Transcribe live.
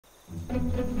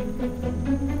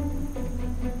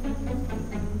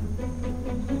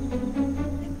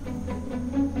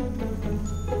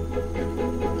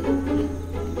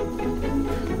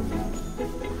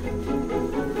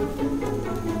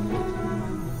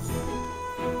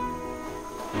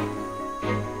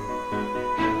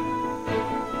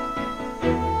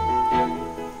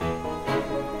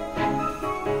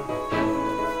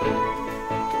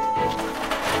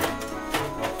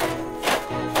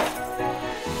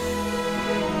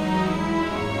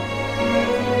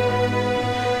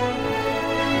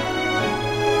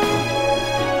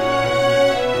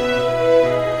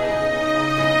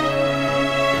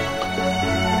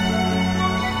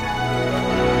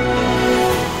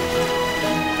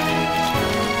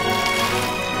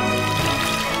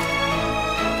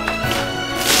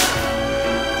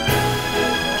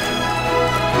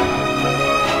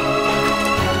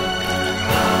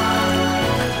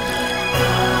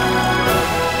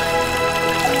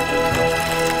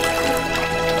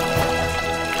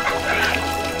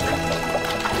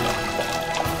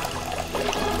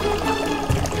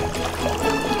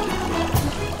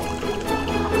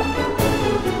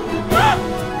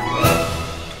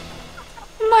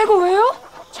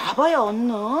잡아야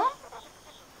언노?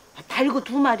 달고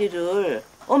두 마리를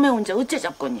어메 혼자 어째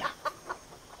잡겠냐?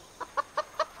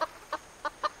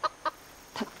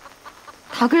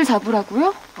 닭을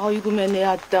잡으라고요? 아이고 내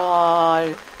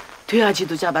아딸,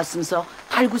 돼지도 잡았으면서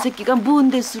달구 새끼가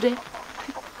뭔데 쓰래?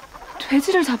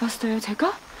 돼지를 잡았어요, 제가?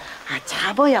 아,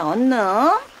 잡아야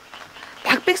언노?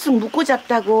 닭백숙 묵고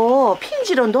잡다고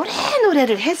핀지로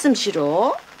노래를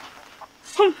했음시로.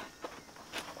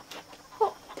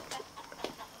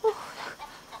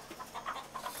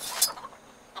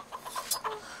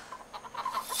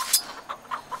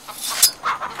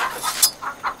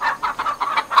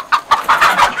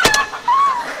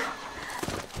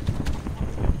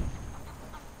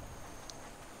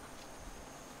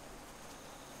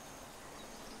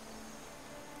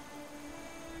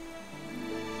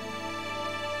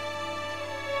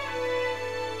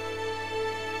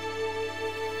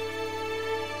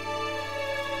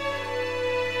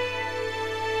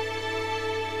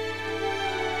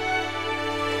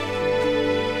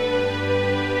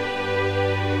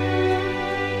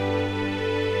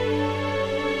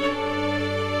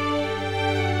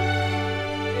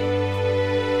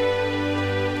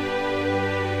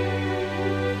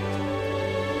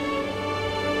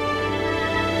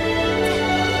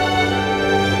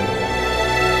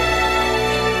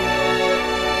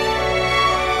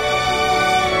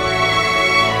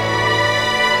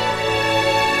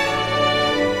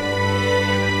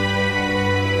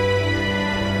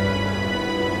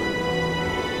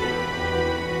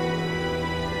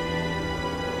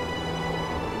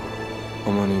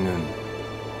 어머니는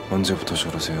언제부터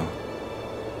저러세요?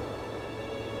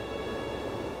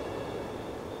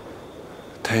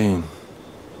 태인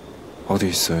어디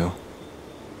있어요?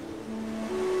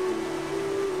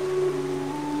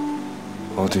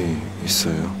 어디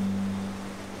있어요?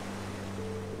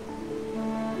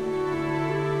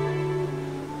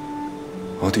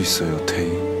 어디 있어요,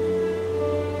 태인?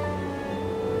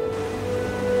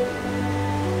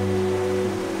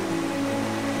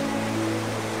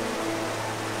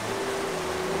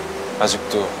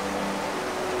 아직도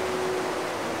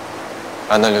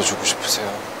안 알려주고 싶으세요?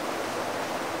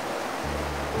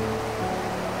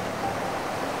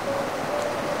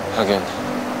 하긴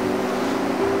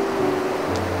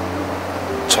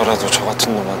저라도 저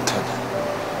같은 놈한텐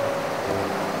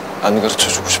안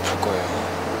가르쳐주고 싶을 거예요.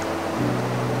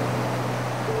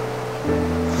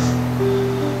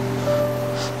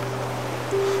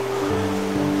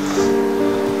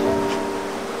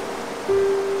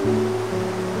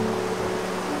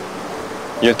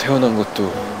 얘 태어난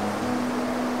것도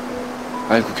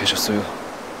알고 계셨어요?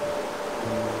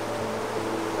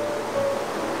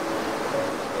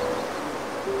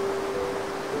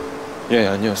 얘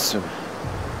아니었음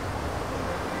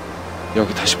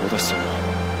여기 다시 못 왔어요.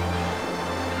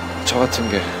 저 같은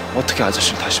게 어떻게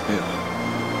아저씨를 다시 봬요.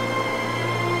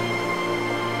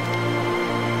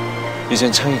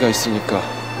 이젠 창희가 있으니까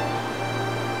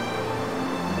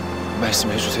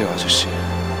말씀해주세요, 아저씨.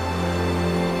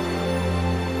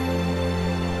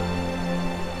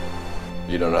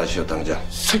 일어나시오, 당장.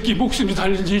 새끼 목숨이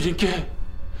달린 일인게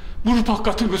무릎팍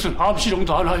같은 것은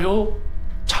암시령도 안 하요.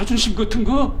 자존심 같은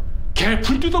거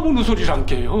개풀 뜯어먹는 소리란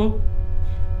게요.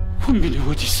 훈민이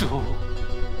어딨어?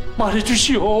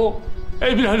 말해주시오.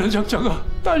 애비라는 장자가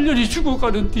딸년이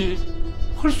죽어가는데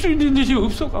할 수 있는 일이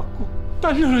없어갖고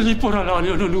딸년을 이뻐라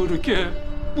나녀는 어렵게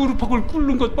무릎팍을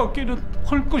꿇는 것밖에는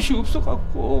할 것이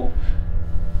없어갖고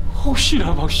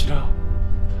혹시나 막시나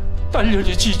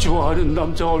딸년이 지 좋아하는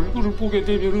남자 얼굴을 보게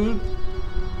되면은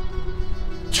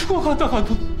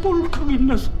죽어가다가도 볼칵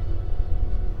일나서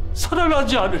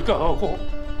살아나지 않을까 하고.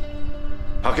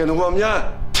 밖에 누구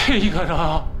없냐?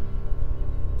 태희가나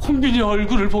홍빈이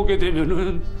얼굴을 보게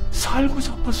되면은 살고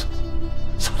잡아서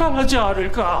살아나지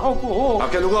않을까 하고.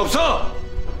 밖에 누구 없어?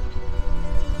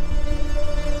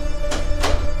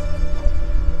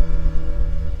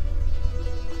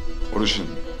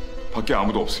 어르신, 밖에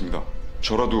아무도 없습니다.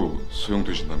 저라도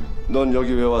소용되신다면. 넌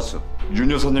여기 왜 왔어?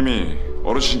 윤 여사님이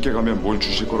어르신께 가면 뭘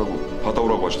주실 거라고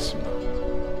받아오라고 하셨습니다.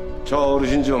 저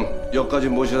어르신 좀 역까지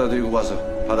모셔다 드리고 와서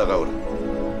받아가오라.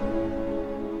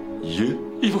 예?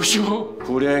 이보시오.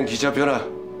 불행 기차표나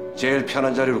제일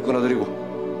편한 자리로 끊어드리고.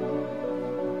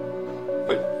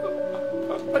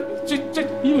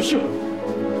 이보시오.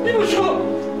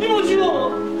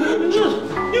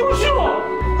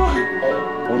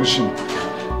 어르신,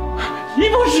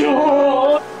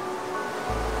 이보시오.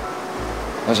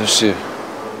 아저씨,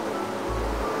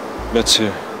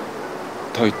 며칠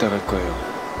더 있다 갈 거예요.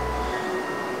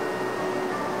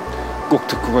 꼭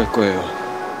듣고 갈 거예요,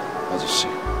 아저씨.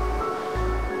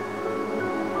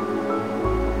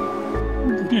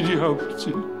 미리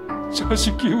아버지,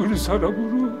 자식 키우는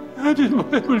사람으로 해준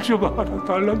마음을 좀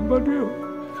알아달란 말이에요.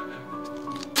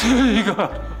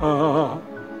 태희가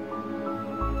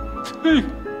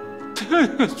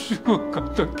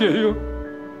죽어간다게요.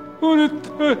 우리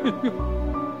태희가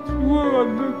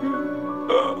죽어간다게요.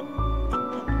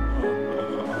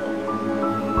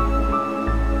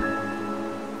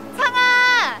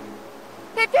 상아!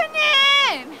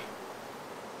 대표님!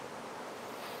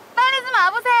 빨리 좀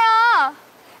와보세요.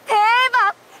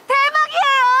 대박!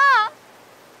 대박이에요!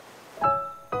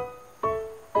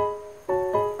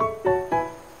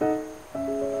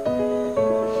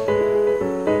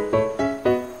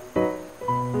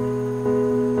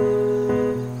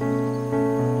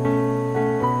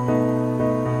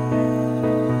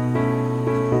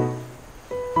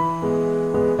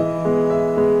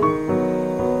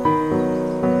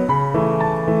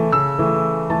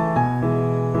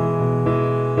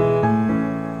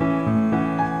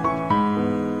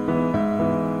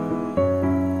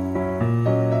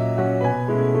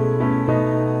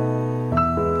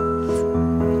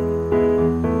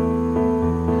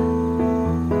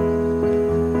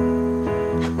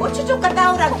 고추 가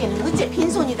따오란 게는 어째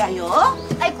빈손이다요?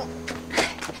 아이고,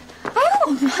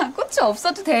 엄마, 꽃이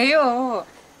없어도 돼요.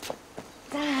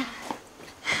 자,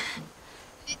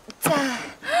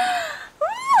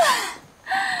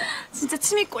 진짜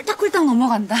침이 꼴딱꼴딱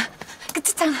넘어간다.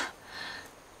 그치, 짱?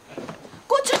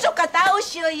 고추 가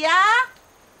따오시오야?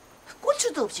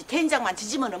 고추도 없이 된장만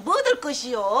뒤지면은 뭐 될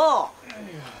것이오?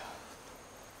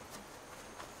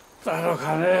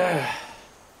 따라가네.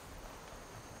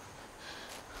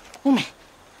 오메,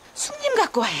 숭님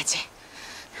갖고 와야지.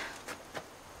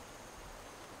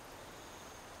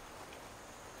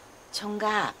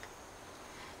 총각,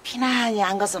 피나니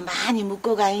안 가서 많이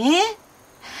묵고 가잉?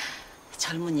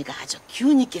 젊은이가 아주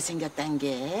기운 있게 생겼단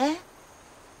게.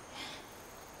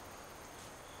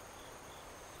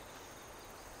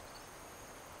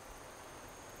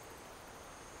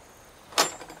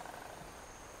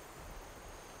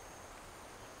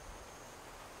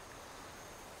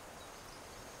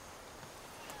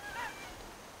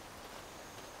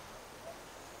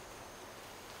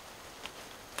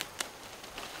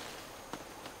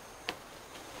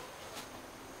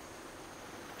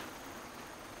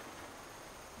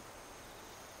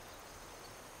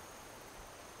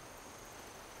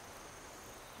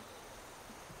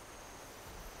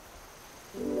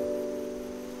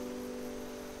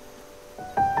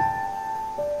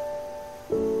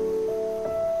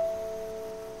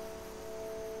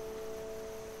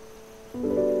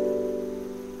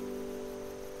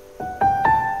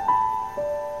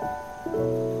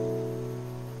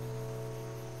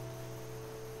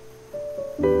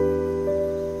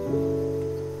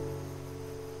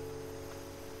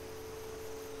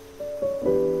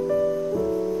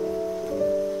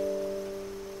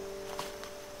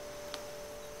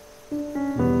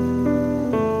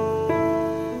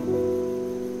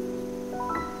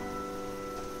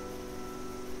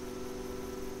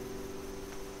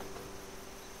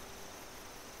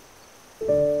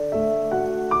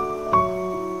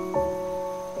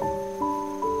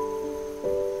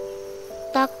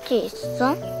 딱지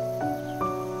있어?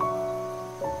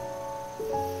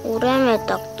 오래매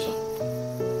딱지.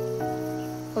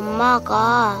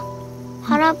 엄마가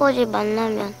할아버지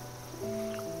만나면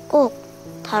꼭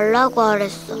달라고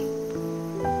하랬어.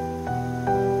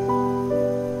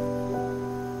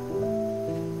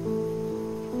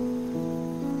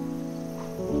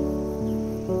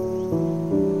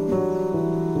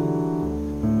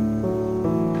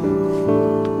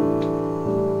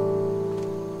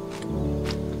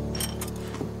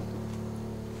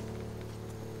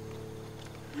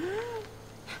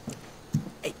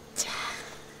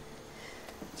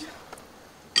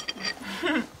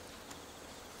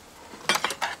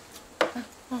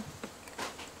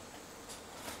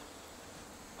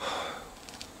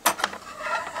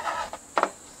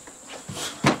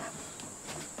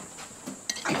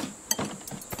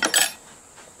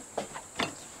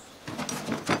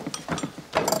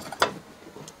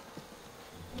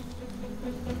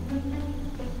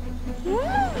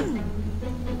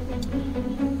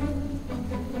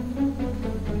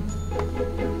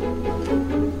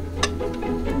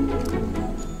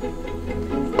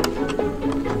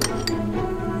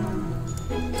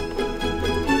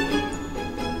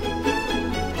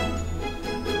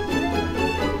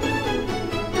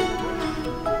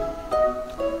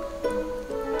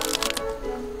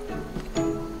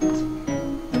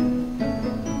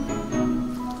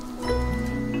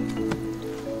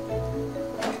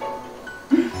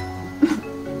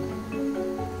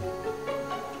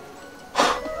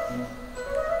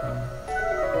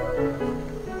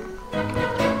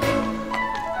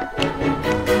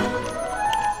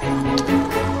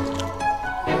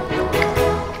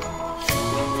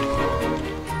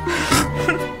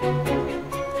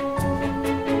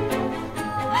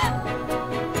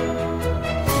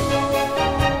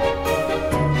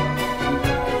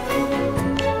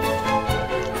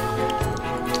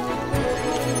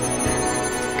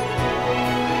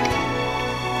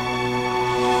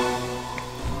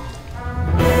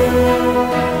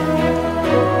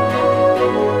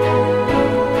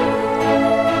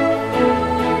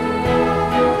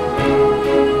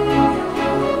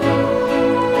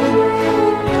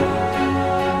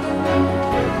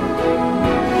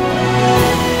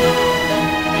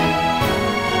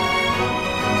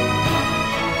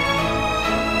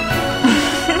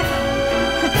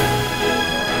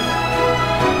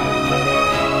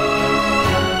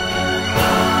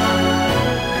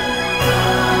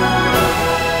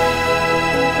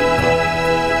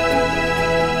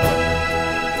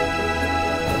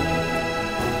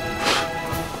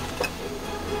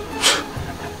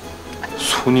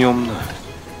 돈이 없나.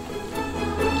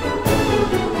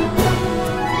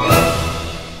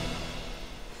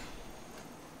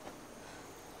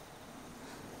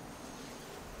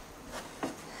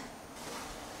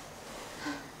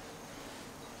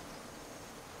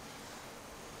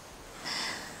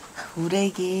 우리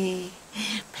애기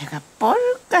배가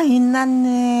뻘까이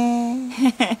났네.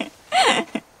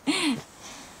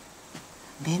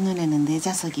 내 눈에는 내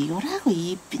자석이 요라고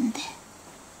이쁜데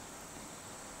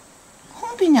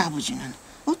홍빈이 아버지는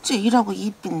어째 이라고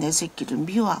이쁜 내 새끼를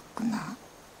미워했구나.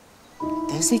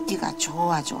 내 새끼가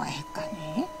좋아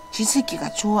했까니 지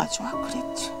새끼가 좋아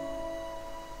그랬지.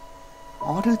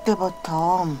 어릴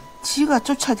때부터 지가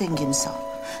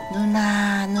쫓아댕기면서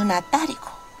누나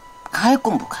딸이고 가을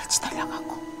공부 같이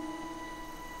달려가고.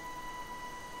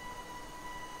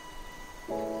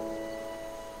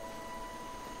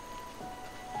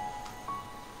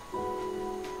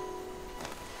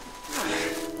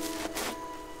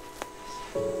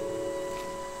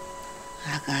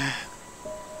 아가,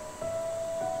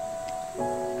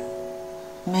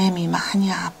 맴이 많이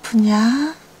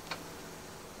아프냐?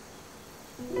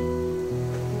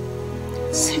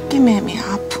 새끼 맴이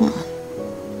아프면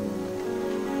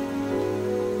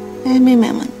애미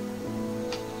맴은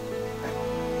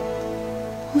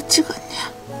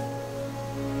어찌겠냐?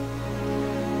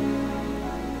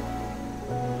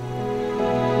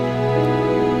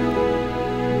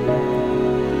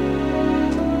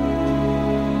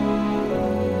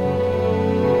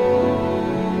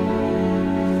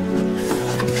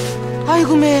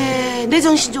 아이고 내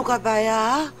정신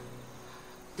조가봐야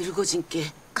늙어진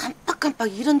게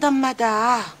깜빡깜빡 이런단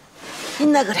마다.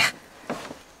 있나 그래.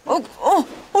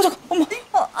 잠깐, 엄마.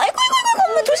 아이고,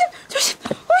 엄마 조심.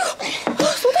 아이고,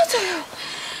 쏟아져요.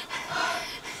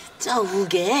 저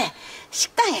우게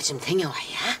식당에 좀 댕겨와야.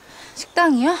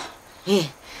 식당이요?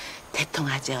 예, 대통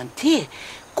아재한테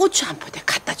고추 한 포대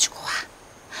갖다 주고 와.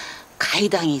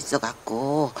 가이당이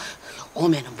있어갖고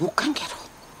오면은 못 간 게로.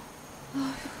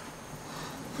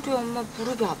 우리 엄마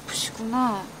무릎이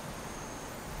아프시구나.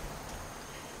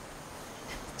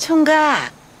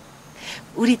 총각,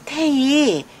 우리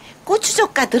태희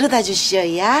고추젓가 들어다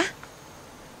주시오야.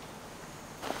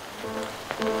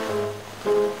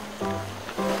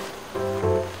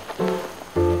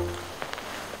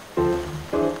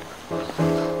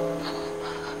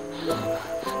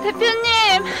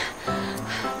 대표님,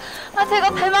 제가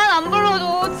배만 안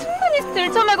불러도 충분히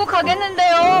들쳐매고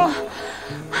가겠는데요.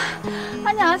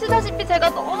 아니 아시다시피 제가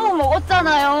너무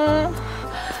먹었잖아요.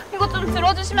 이거 좀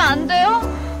들어주시면 안 돼요?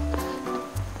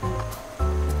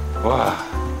 와,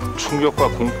 충격과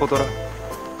공포더라.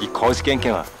 이 거지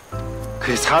깽깽아.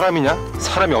 그게 사람이냐?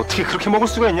 사람이 어떻게 그렇게 먹을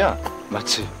수가 있냐?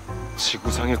 마치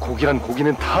지구상의 고기란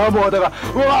고기는 다 모아다가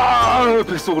와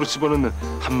뱃속으로 집어넣는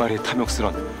한 마리의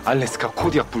탐욕스런 알래스카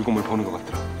코디악 불곰을 보는 것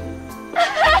같더라.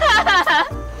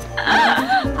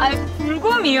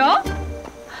 불곰이요?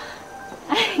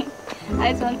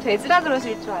 전 돼지라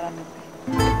그러실 줄 알았는데.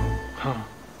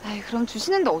 그럼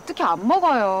주시는데 어떻게 안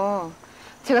먹어요?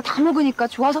 제가 다 먹으니까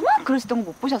좋아서 막 그러시던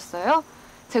거 못 보셨어요?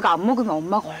 제가 안 먹으면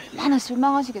엄마가 얼마나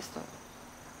실망하시겠어요.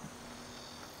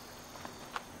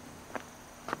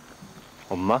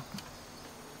 엄마?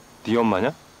 네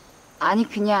엄마냐? 아니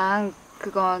그냥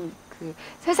그건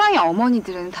세상의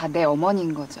어머니들은 다 내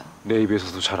어머니인 거죠. 내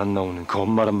입에서도 잘 안 나오는 그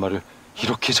엄마란 말을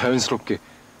이렇게 자연스럽게.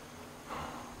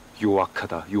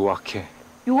 요악하다, 요악해.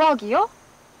 요악이요?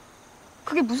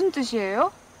 그게 무슨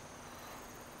뜻이에요?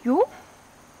 요?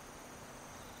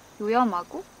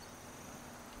 요염하고?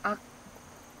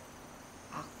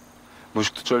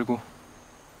 무식도 쩔고.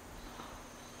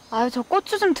 저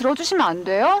고추 좀 들어주시면 안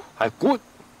돼요? 꽃!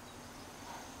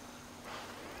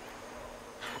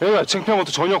 야, 창피한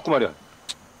것도 전혀 없고 말이야.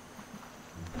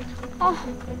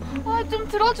 좀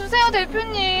들어주세요,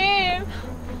 대표님.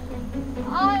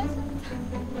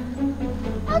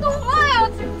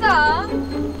 너무해요, 진짜.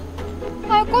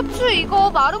 고추 이거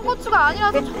마른 고추가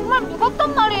아니라서 정말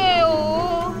무겁단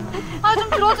말이에요. 좀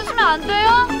들어주시면 안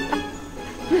돼요?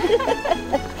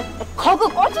 거그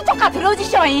고추 조카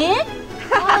들어주셔잉?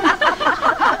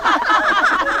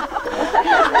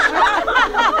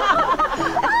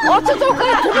 고추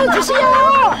조카 들어주시오.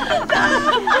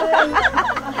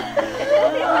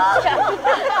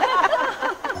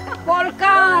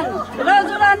 뭘깐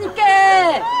들어주라니까.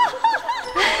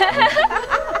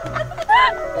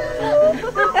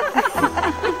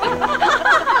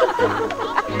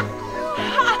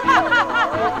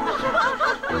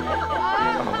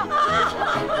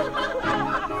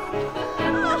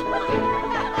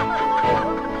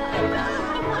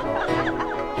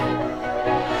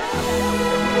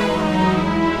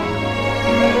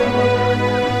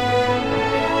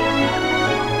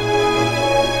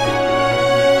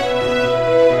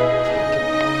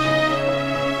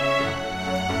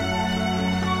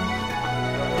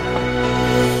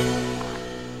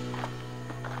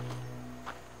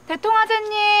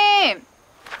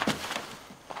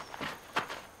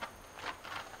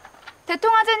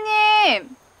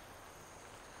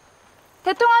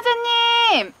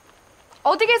 대통아재님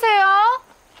어디 계세요?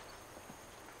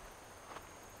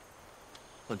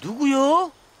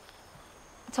 누구요?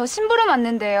 저 심부름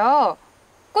왔는데요.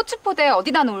 고추포대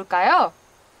어디다 놓을까요?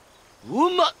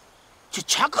 엄마, 저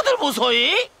작가들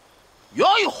보소이? 야,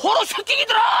 이 호로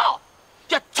새끼들아!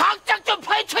 야, 작작 좀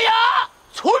파헤쳐야!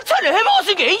 솔찬을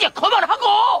해먹었으니까 이제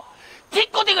그만하고!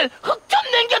 뒷고딩을 흙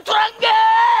좀 남겨두란 게!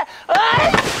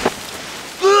 아이!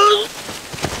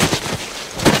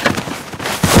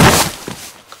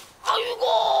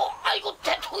 아이고,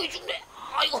 대통이 죽네.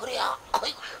 아이고, 허리야.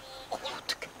 아이고,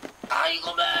 어떡해.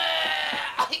 아이고, 매.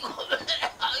 아이고,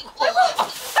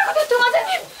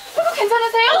 대통아재님, 이거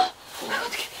괜찮으세요? 아이고,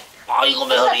 어떡해. 아이고,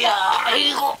 매 허리야.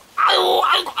 아이고.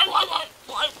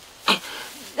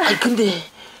 아니, 근데,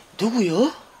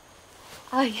 누구요?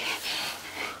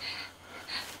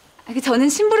 저는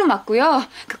심부름 왔고요.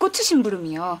 그 고추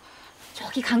심부름이요.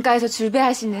 저기 강가에서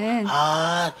줄배하시는.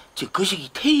 아, 저 거시기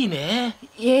태희네.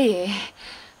 예.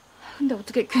 근데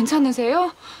어떻게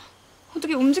괜찮으세요?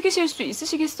 어떻게 움직이실 수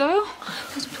있으시겠어요?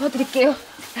 제가 좀 도와드릴게요.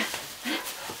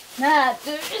 하나,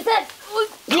 둘, 셋.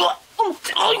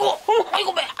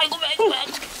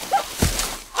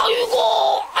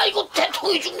 아이고,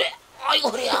 대통이 죽네. 아이고,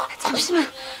 허리야.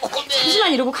 잠시만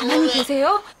이러고 가만히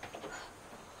계세요.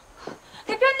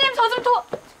 대표님, 저 좀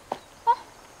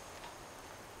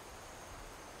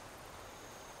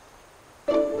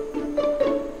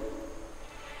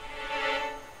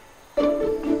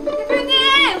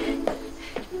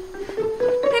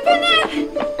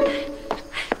대표님!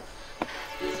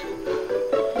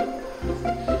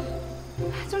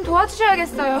 좀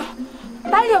도와주셔야겠어요.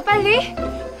 빨리요, 빨리.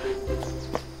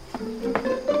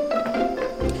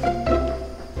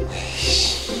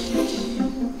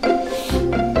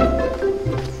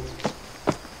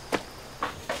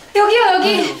 여기요,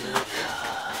 여기.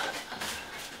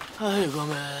 아이고,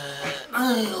 매.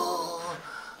 아이고.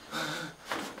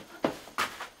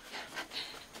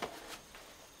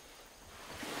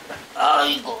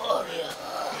 아이고, 허리야.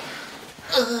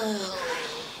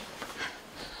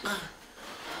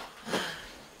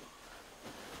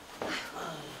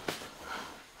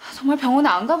 정말 병원에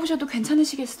안 가보셔도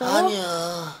괜찮으시겠어요?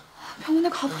 아니야. 병원에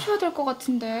가보셔야 될 것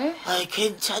같은데. 아이,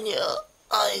 괜찮여.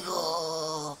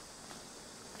 아이고.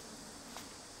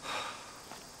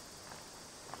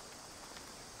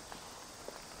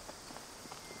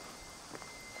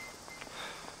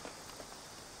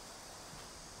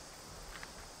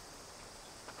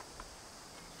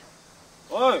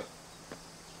 어이,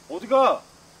 어디가?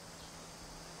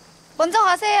 먼저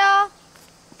가세요.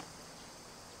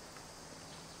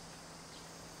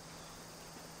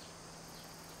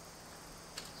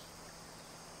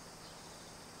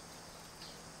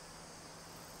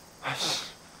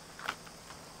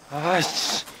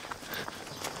 아이씨.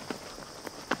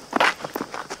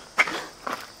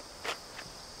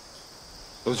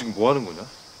 너 지금 뭐 하는 거냐?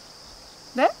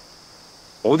 네?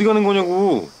 어디 가는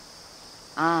거냐고.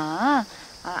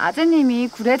 아재님이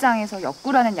구례장에서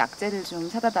역구라는 약재를 좀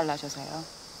사다 달라셔서요.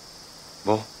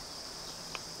 뭐?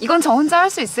 이건 저 혼자 할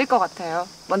수 있을 것 같아요.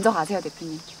 먼저 가세요,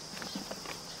 대표님.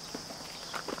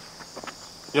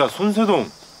 야,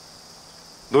 손세동.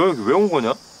 너 여기 왜 온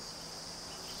거냐?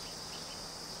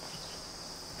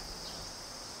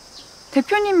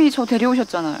 대표님이 저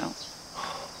데려오셨잖아요.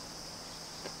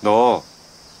 너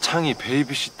창이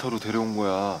베이비시터로 데려온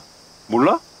거야.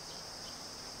 몰라?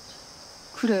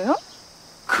 그래요?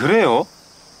 그래요?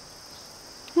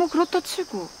 뭐 그렇다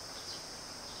치고.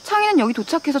 창희는 여기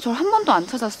도착해서 절 한 번도 안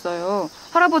찾았어요.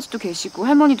 할아버지도 계시고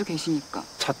할머니도 계시니까.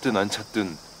 찾든 안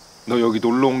찾든 너 여기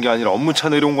놀러 온 게 아니라 업무차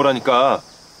내려온 거라니까.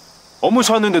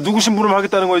 업무차 왔는데 누구 심부름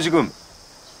하겠다는 거야 지금?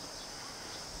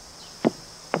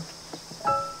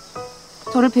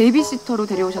 저를 베이비시터로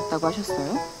데려오셨다고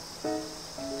하셨어요?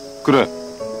 그래.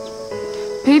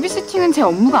 베이비시팅은 제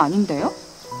업무가 아닌데요?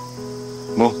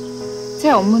 뭐? 제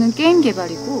업무는 게임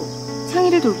개발이고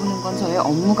창희를 돌보는 건 저의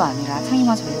업무가 아니라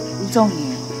창희와 저의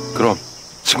우정이에요. 그럼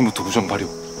지금부터 우정 발휘.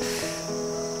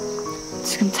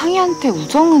 지금 창희한테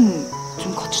우정은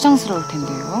좀 거추장스러울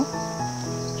텐데요.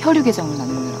 혈육 애정을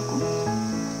나누느라고.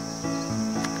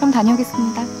 그럼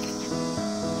다녀오겠습니다.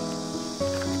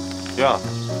 야,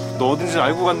 너 어딘지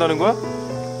알고 간다는 거야?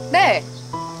 네,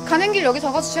 가는 길 여기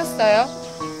적어주셨어요.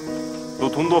 너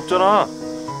돈도 없잖아.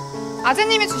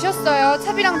 아재님이 주셨어요.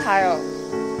 차비랑 다요.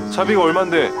 차비가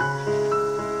얼만데?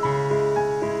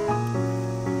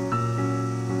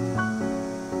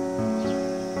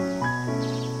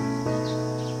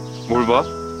 뭘 봐?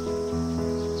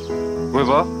 왜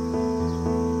봐?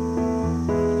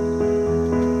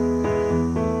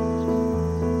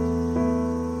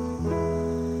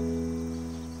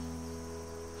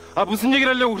 아 무슨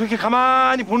얘기를 하려고 그렇게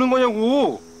가만히 보는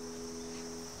거냐고.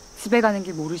 집에 가는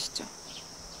길 모르시죠?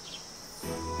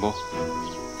 뭐?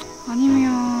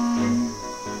 아니면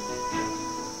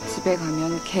집에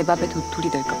가면 개밥에 도토리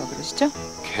될까 봐 그러시죠?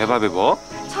 개밥에 뭐?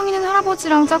 창희는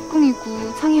할아버지랑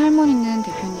짝꿍이고 창희 할머니는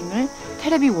대표님을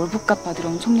테레비 월북값 받으러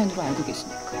온 청년으로 알고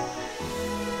계시니까.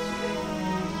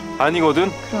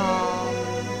 아니거든. 그럼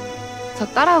저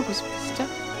따라가고 싶으시죠?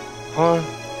 헐.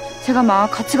 제가 막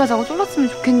같이 가자고 쫄랐으면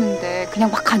좋겠는데 그냥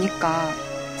막 가니까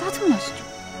짜증나시죠?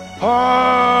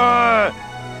 헐.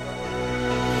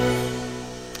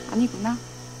 아니구나.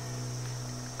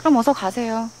 그럼 어서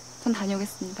가세요. 전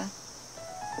다녀오겠습니다.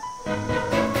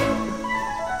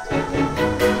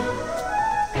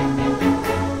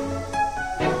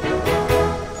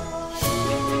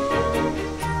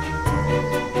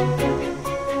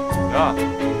 야.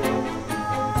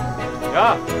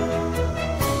 야.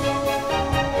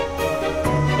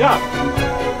 야.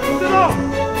 세동.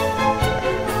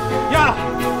 야.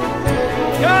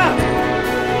 야.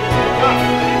 야.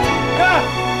 야.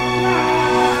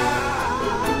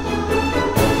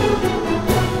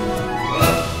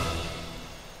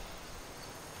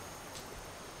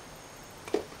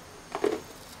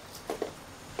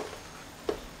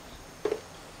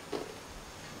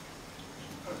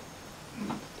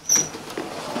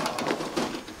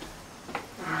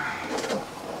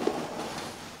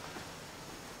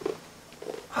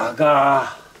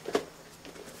 아가,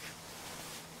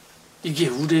 이게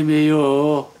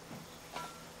우레메요.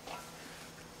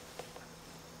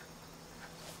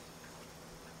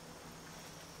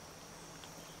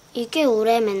 이게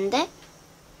우레맨데?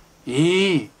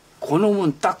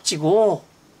 그놈은 딱지고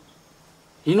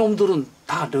이놈들은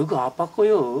다 너가 아빠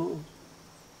거요.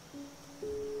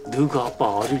 너가 아빠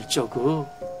어릴 적은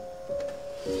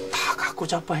다 갖고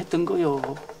잡아 했던 거요.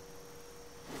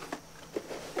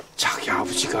 자기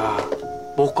아버지가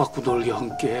못 갖고 놀게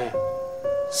한 게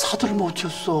사들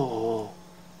못했어.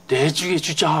 내주게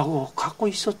주자 하고 갖고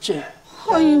있었지.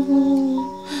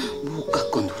 아이고, 못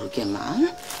갖고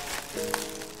놀게만.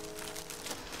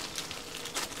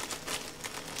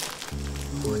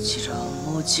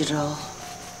 모지러.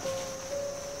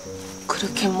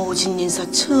 그렇게 모진 인사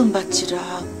처음 봤지라.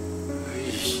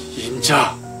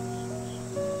 인자.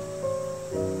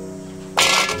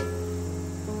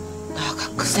 나가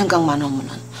그 생각만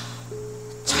하면은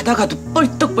자다가도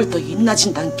뻘떡뻘떡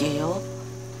인나진단 게요.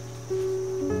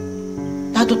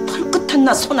 나도 털끝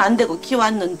하나 손 안 대고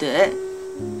키웠는데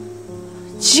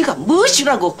지가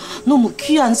무엇이라고 너무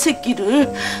귀한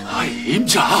새끼를.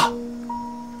 임자.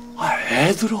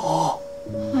 애들어.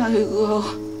 아이고.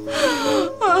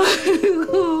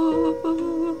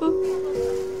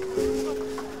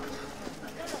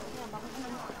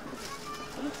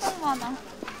 엄청 많아.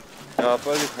 야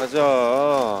빨리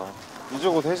가자. 이제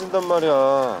곧 해진단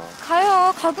말이야.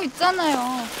 가요. 가고 있잖아요.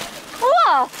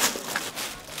 우와!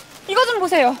 이거 좀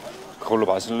보세요. 그걸로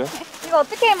마실래? 이거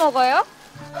어떻게 해 먹어요?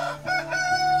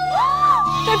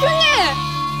 대표님!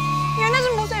 얘네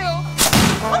좀 보세요.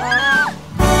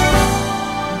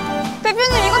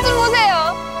 대표님 이것 좀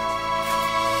보세요.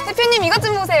 대표님 이것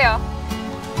좀 보세요.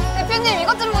 대표님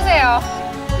이것 좀 보세요.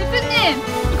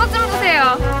 대표님 이것 좀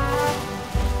보세요.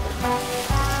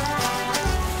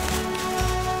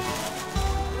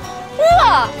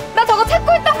 우와! 나 저거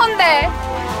찾고 있던 건데.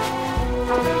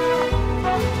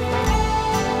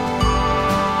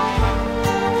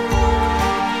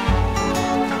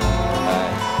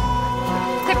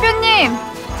 대표님,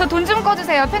 저 돈 좀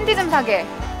꺼주세요. 팬티 좀 사게.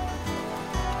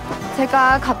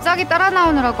 제가 갑자기 따라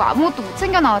나오느라고 아무것도 못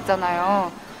챙겨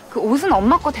나왔잖아요. 그 옷은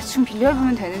엄마 거 대충 빌려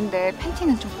입으면 되는데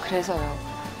팬티는 좀 그래서요.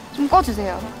 좀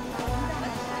꺼주세요.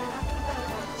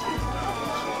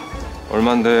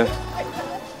 얼만데?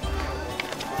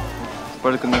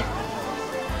 빨리 끝내.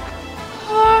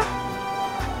 헐.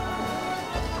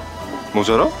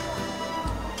 모자라?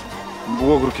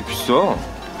 뭐가 그렇게 비싸?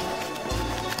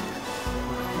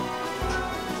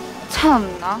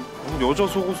 참나. 여자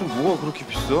속옷은 뭐가 그렇게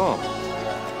비싸?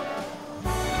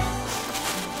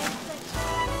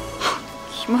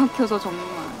 기막혀서 정말.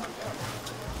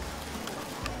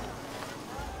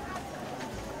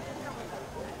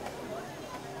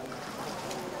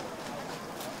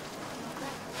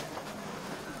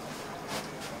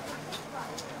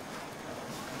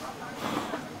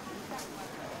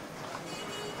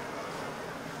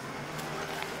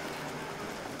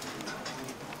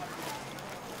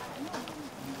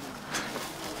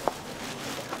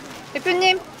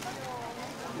 대표님,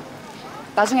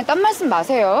 나중에 딴 말씀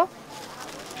마세요.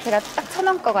 제가 딱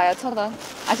 1,000원 거 가요, 1,000원.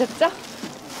 아셨죠?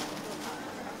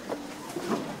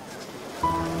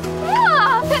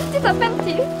 우와, 팬티다,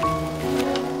 팬티.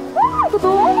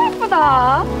 너무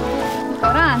예쁘다.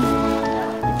 이거랑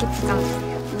이렇게 두 장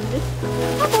주세요.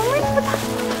 아, 너무 예쁘다.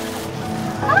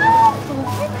 아, 너무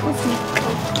예쁘지.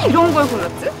 어떻게 이런 걸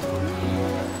골랐지?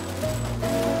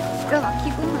 기가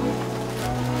막히구나.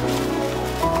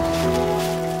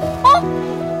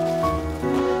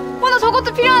 나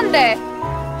저것도 필요한데.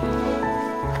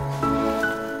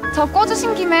 저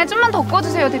꺼주신 김에 좀만 더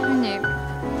꺼주세요, 대표님.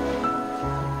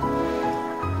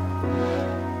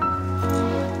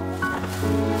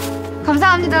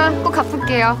 감사합니다. 꼭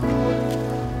갚을게요.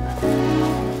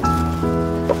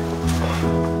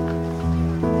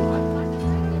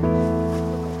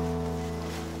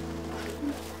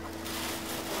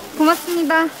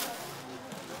 고맙습니다.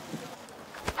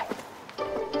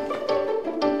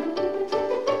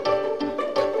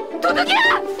 도둑이야!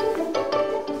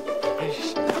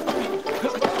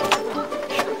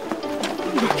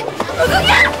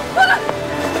 도둑이야!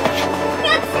 야,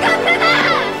 지갑 내놔!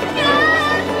 야,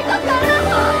 지갑 달라고!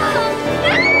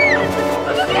 야,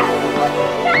 도둑이야!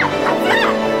 야, 같이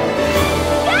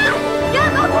가! 야,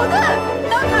 너 도둑!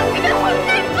 너 잡히면 혼낼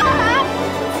거야!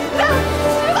 진짜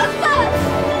죽었어!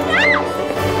 야! 야!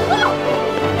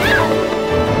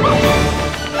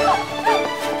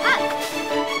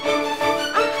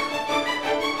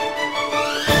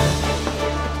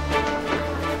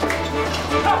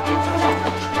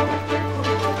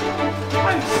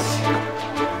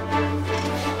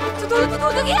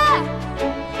 도둑이야!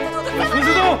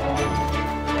 손세동!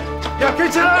 야,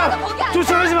 괜찮아!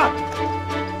 쫓아가지 마!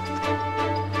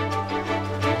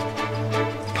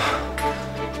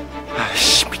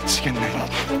 아이씨, 미치겠네.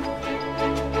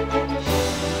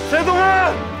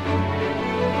 세동아!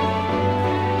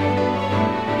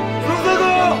 손세동!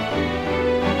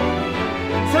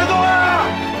 세동아!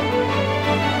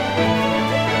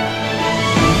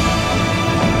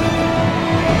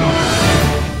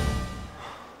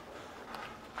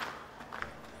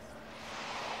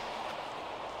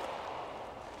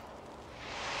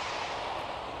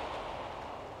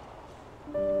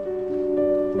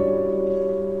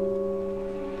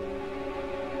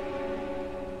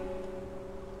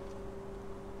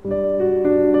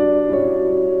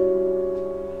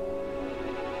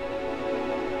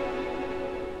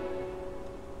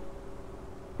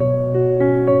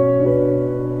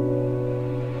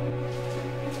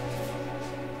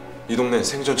 이 동네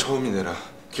생전 처음이내라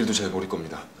길도 잘 모를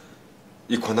겁니다.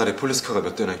 이 관할에 폴리스카가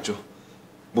몇 대나 있죠?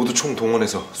 모두 총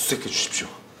동원해서 수색해 주십시오.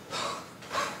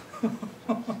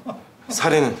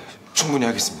 살해는 충분히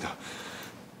하겠습니다.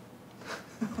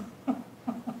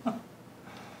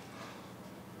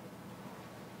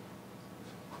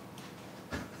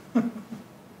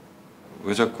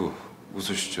 왜 자꾸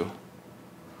웃으시죠?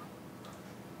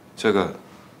 제가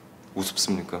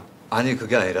우습습니까? 아니,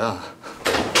 그게 아니라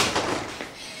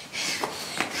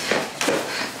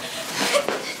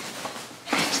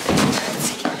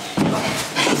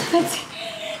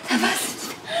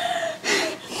잡았습니다.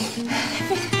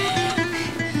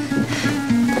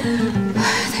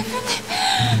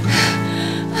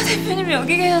 대표님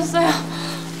여기 계셨어요.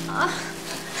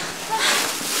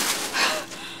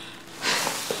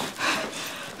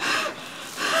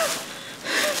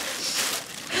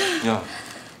 야,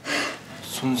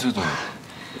 손세동,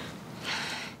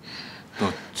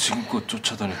 너 지금껏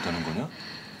쫓아다녔다는 거냐?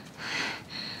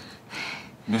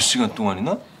 몇 시간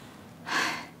동안이나?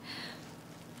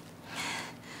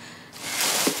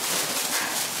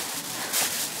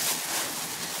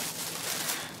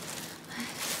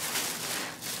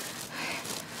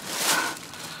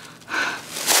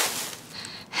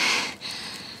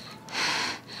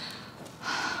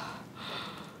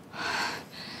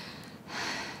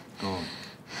 너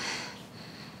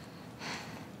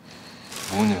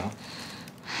뭐냐?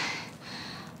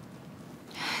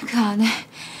 그 안에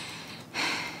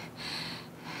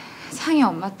상희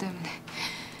엄마 때문에.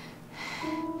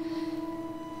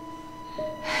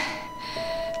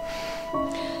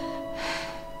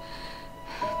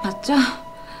 맞죠?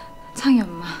 상희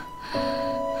엄마.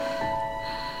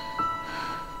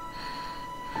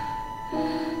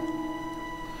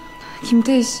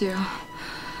 김태희 씨요.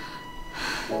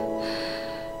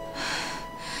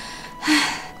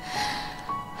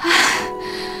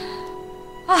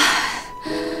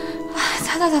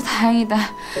 찾아서 다행이다.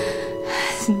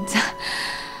 진짜.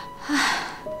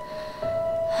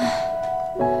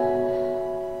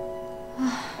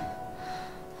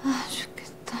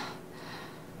 죽겠다.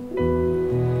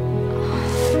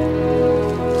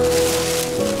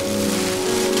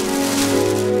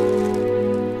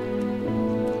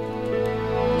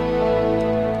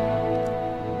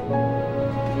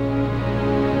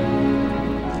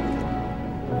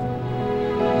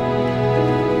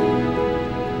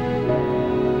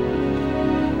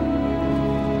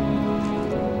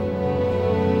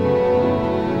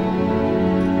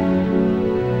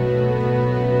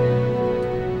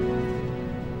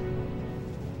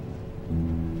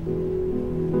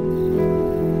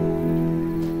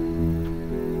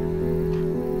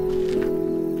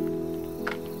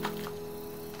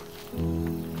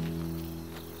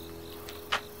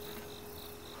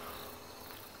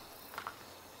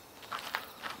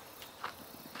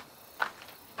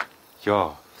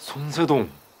 야, 손세동.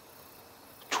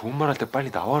 좋은 말 할 때 빨리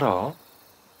나와라.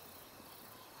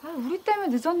 아, 우리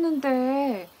때문에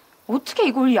늦었는데 어떻게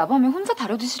이걸 야밤에 혼자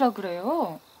다려드시라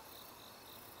그래요?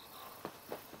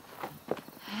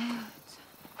 에휴,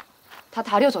 다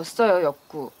다려졌어요,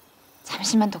 엽구.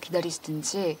 잠시만 더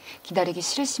기다리시든지 기다리기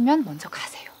싫으시면 먼저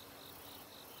가세요.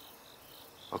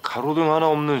 가로등 하나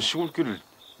없는 시골길을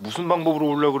무슨 방법으로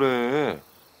오려 그래?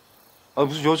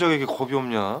 무슨 여자에게 겁이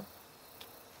없냐?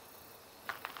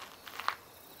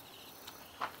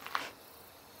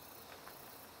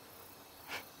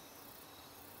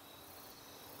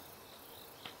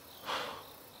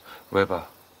 왜 봐?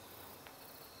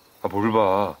 뭘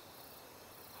봐?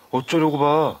 어쩌려고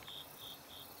봐?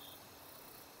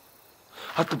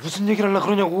 또 무슨 얘기를 하려고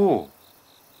그러냐고?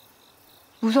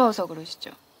 무서워서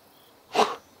그러시죠?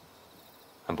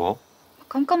 뭐?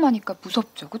 깜깜하니까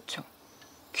무섭죠, 그쵸?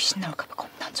 귀신 나올까 봐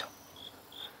겁나죠?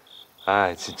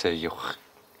 진짜 이게 확...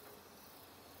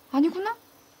 아니구나?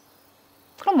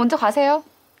 그럼 먼저 가세요.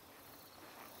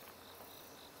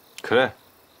 그래,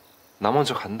 나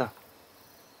먼저 간다.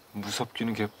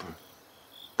 무섭기는 개뿔.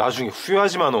 나중에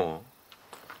후회하지 마, 너.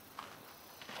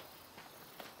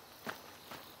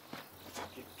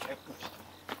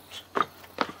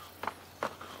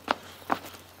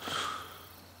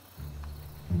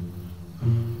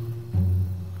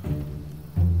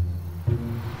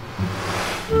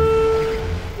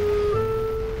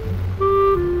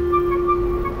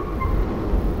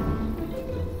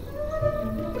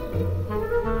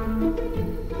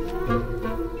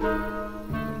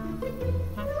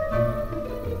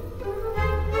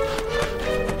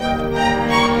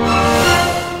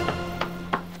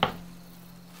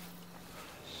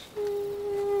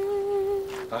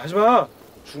 하지 마.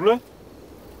 죽을래?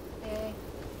 네.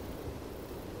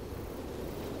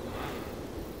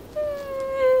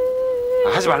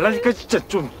 하지 말라니까 진짜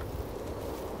좀.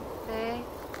 네.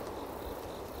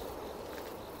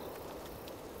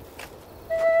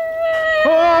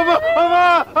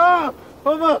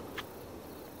 엄마.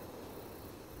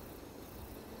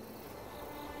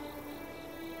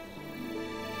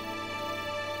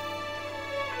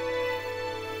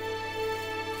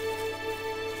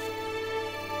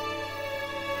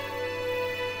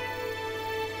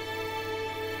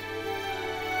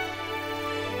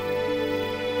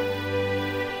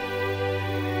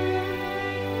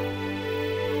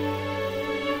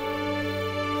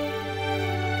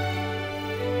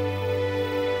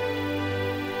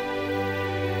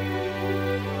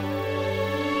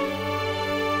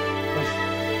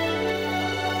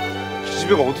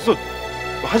 기집애가 어디서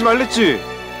하지 말랬지?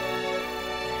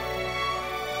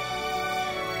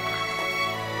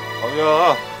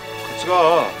 아니야, 같이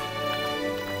가.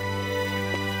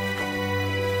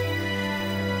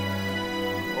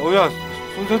 야,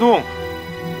 손세동.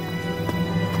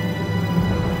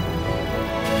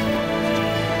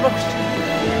 야,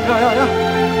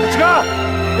 같이 가.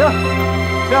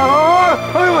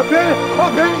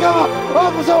 뱀이가 봐.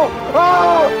 무서워.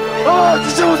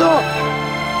 진짜 무서워.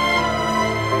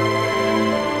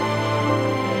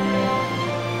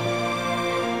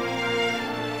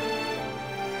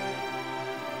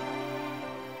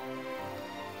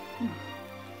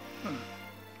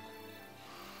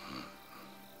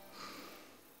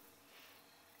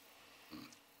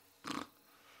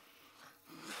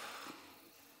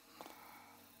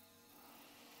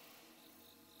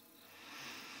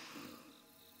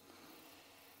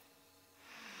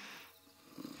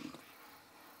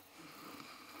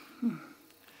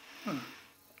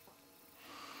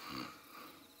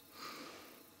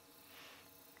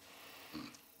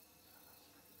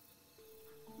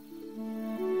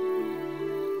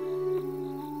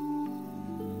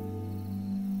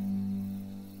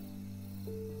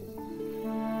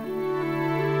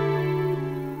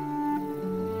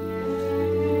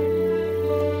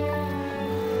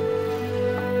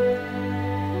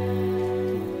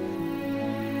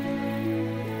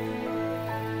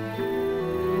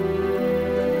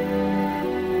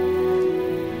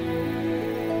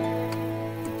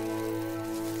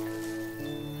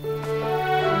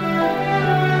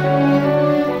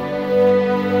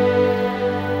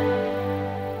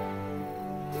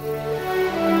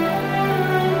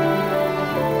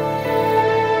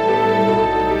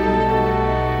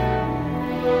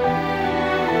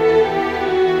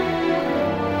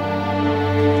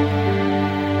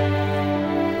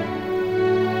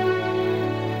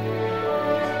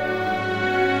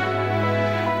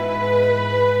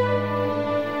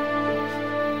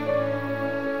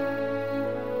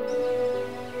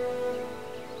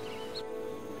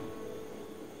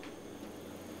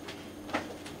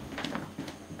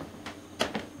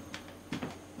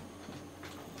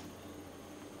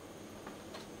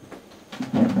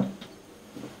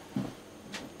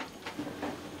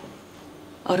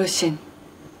 어르신,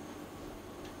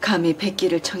 감히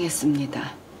뵙기를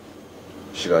청했습니다.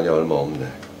 시간이 얼마 없네.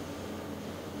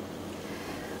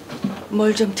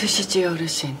 뭘 좀 드시지요,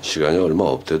 어르신. 시간이 얼마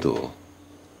없대도.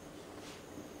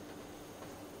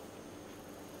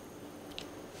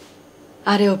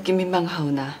 아래 없기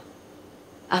민망하오나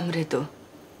아무래도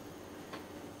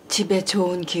집에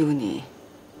좋은 기운이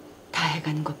다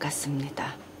해가는 것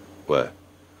같습니다. 왜?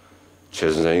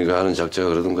 최 선생이가 하는 작자가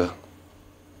그러던가?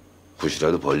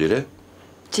 굿이라도 벌리래?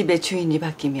 집의 주인이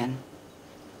바뀌면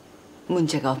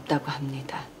문제가 없다고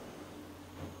합니다.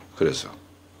 그래서?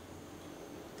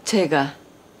 제가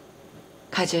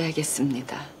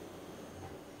가져야겠습니다.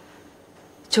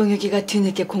 종혁이가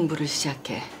뒤늦게 공부를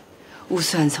시작해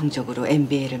우수한 성적으로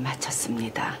MBA를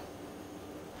마쳤습니다.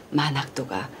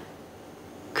 만학도가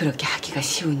그렇게 하기가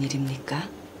쉬운 일입니까?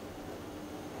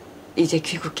 이제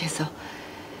귀국해서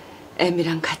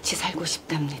애미랑 같이 살고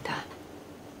싶답니다.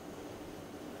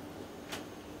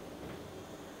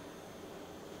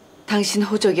 당신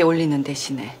호적에 올리는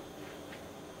대신에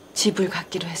집을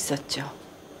갖기로 했었죠.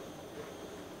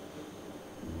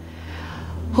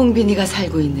 홍빈이가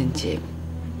살고 있는 집,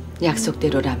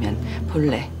 약속대로라면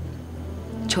본래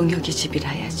종혁이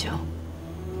집이라야죠.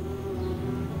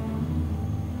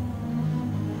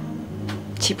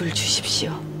 집을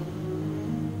주십시오.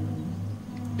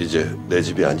 이제 내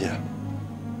집이 아니야.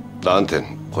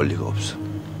 나한텐 권리가 없어.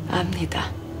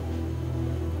 압니다.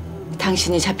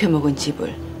 당신이 잡혀먹은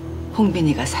집을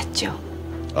홍빈이가 샀죠.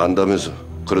 안다면서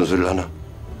그런 소리를 하나?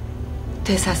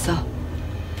 되사서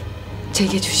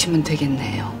제게 주시면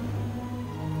되겠네요.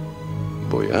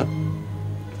 뭐야?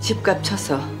 집값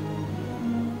쳐서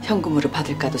현금으로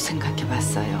받을까도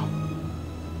생각해봤어요.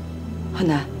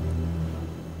 허나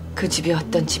그 집이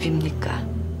어떤 집입니까?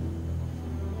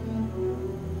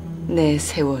 내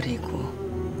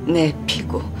세월이고 내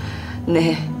피고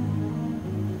내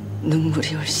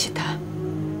눈물이 올시다.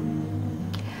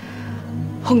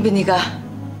 홍빈이가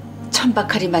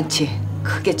천박하리만치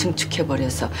크게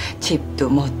증축해버려서 집도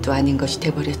뭣도 아닌 것이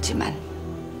돼버렸지만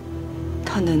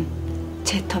터는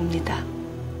제 터입니다.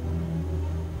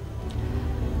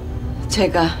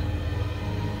 제가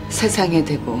세상에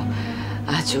대고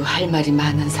아주 할 말이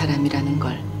많은 사람이라는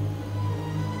걸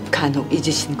간혹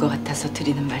잊으신 것 같아서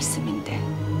드리는 말씀인데,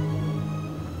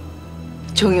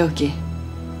 종혁이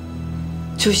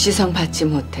주시성 받지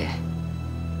못해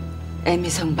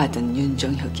애미성 받은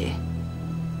윤종혁이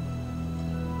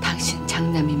당신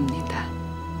장남입니다.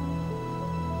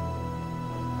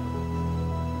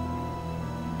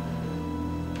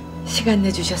 시간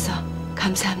내주셔서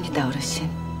감사합니다, 어르신.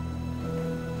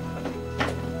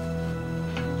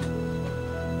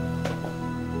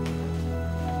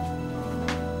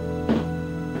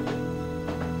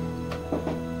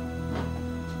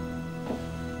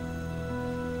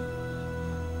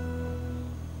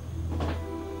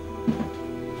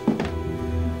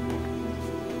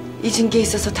 잊은 게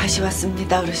있어서 다시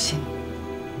왔습니다, 어르신.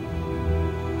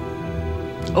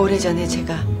 오래전에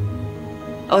제가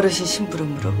어르신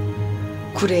심부름으로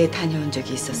구례에 다녀온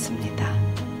적이 있었습니다.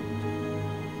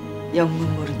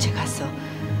 영문 모른 채 가서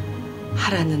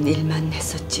하라는 일만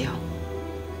했었지요.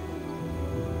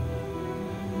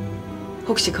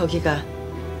 혹시 거기가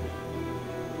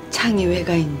창이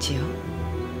외가인지요?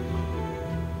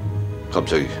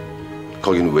 갑자기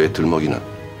거긴 왜 들먹이나?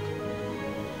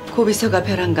 고비서가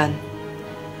벼랑간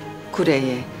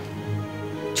구례에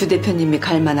주 대표님이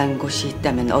갈 만한 곳이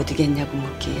있다면 어디겠냐고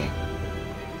묻기에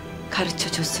가르쳐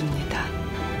줬습니다.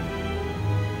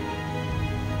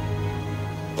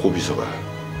 고비서가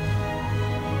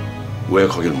왜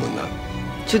거길 못 나?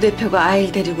 주 대표가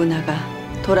아이를 데리고 나가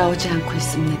돌아오지 않고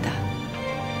있습니다.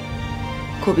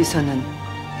 고비서는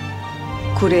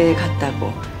구례에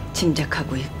갔다고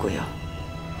짐작하고 있고요.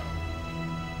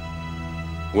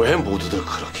 왜 모두들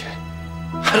그렇게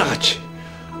하나같이,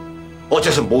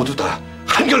 어째서 모두 다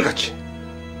한결같이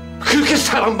그렇게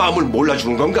사람 마음을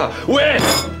몰라주는 건가? 왜?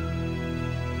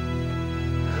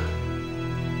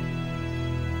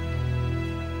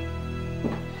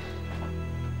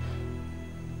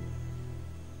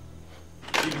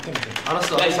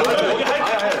 알았어. 야, 이 사람 여기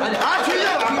아니,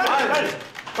 주의자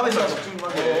가만히 있어.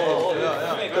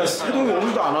 세동이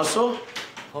오늘도 안 왔어?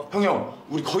 형,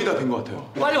 우리 거의 다 된 것 같아요.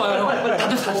 빨리 와요, 빨리. 다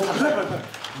됐어.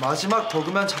 마지막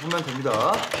버그만 잡으면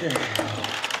됩니다.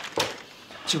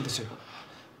 지금 됐어요.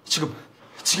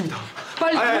 지금이다.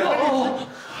 빨리 들어.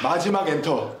 마지막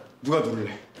엔터 누가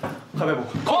누를래? 가위바위보.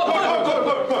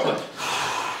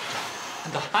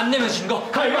 안 내면 진 거.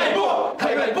 가위바위보.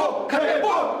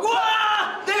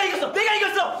 우와! 내가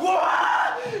이겼어.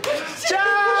 우와! 짜잔!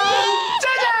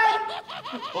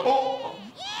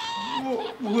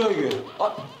 뭐야 이게?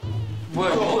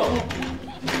 뭐야 이거?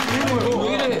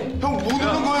 왜 이래? 형 뭐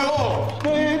누른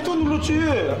거예요? 또 눌렀지.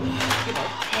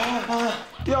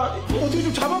 야 어떻게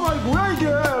좀 잡아봐. 뭐야 이게?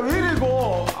 왜 이래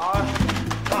이거? 안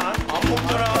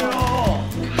먹잖아.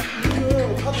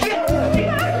 이게 다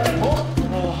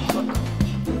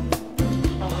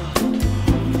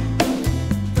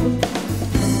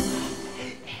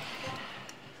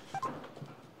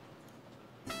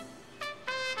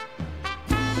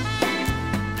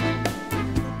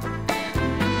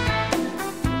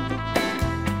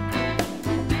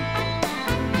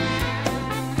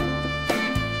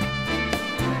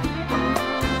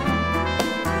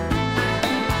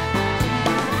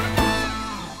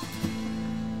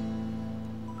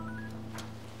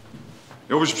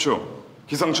여보십시오.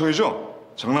 기상청이죠?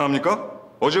 장난합니까?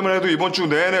 어제만 해도 이번 주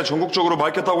내내 전국적으로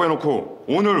맑겠다고 해놓고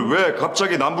오늘 왜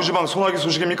갑자기 남부지방 소나기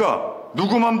소식입니까?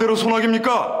 누구 맘대로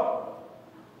소나기입니까?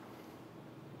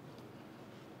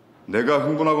 내가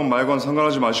흥분하건 말건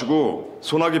상관하지 마시고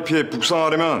소나기 피해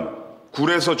북상하려면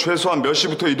굴에서 최소한 몇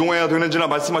시부터 이동해야 되는지나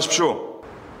말씀하십시오.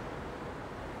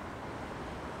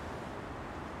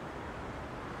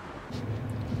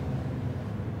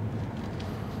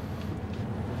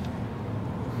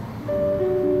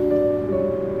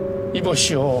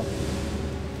 이보시오.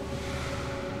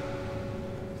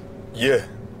 예,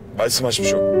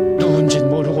 말씀하십시오. 누군진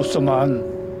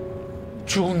모르겠소만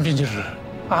주홍빈이를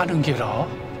아는 게라.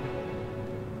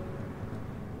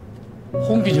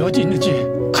 홍빈이 어디 있는지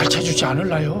가르쳐주지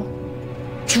않을라요?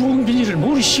 주홍빈이를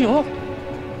모르시오?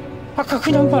 아까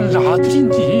그 양반은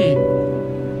아들인데.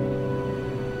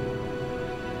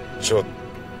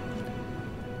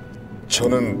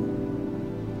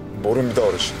 저는 모릅니다,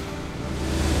 어르신.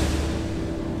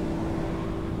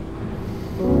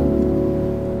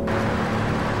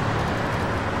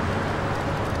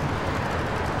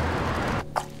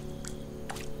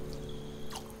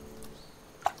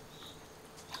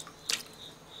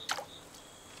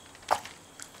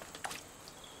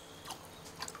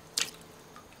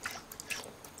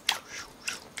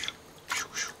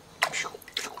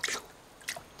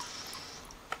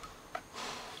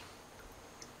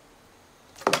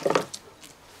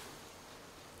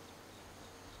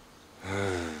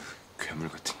 괴물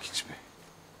같은 기집애.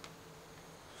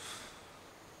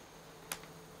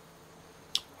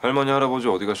 할머니 할아버지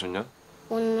어디 가셨냐?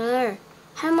 오늘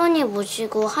할머니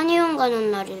모시고 한의원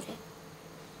가는 날이래.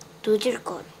 늦을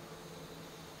거래.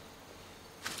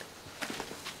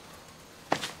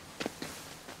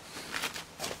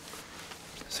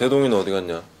 세동이는 어디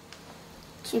갔냐?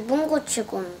 지붕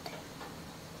고치고 온대.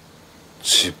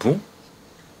 지붕?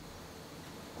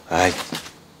 아이,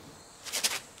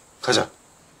 가자.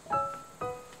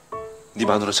 네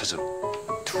마누라 찾으러.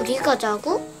 둘이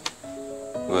가자고?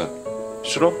 왜?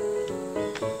 싫어?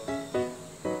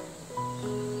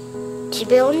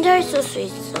 집에 혼자 있을 수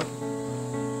있어.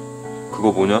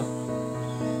 그거 뭐냐?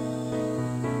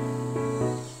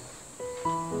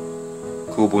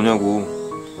 그거 뭐냐고.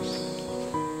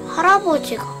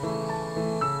 할아버지가.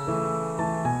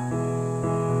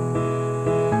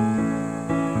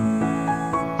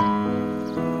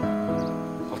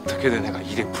 어떻게 된 애가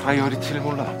일의 프라이어리티를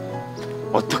몰라?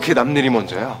 어떻게 남일이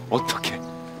먼저야?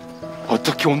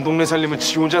 어떻게 온 동네 살림은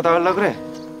지 혼자 다 하려 그래?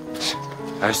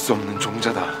 알 수 없는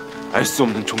종자다. 알 수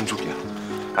없는 종족이야.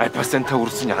 알파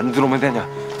센타우루스냐 안드로메다냐?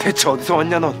 대체 어디서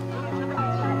왔냐 넌?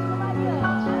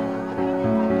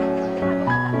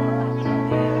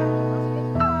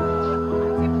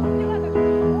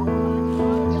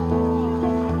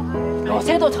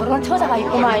 요새도 저런 처자가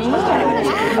있구만.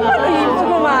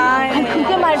 이쁘구만. 아니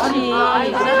그게 말지.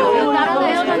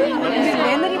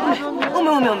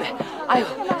 어머. 아유,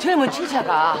 젊은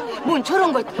친차가 뭔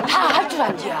저런 거 다 할 줄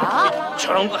안지야?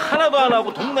 저런 거 하나도 안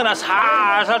하고 동네나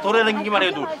살살 돌아다니기만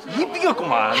해도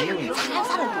이쁘겠구만.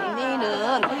 사는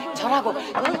동네에는 저라고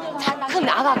큰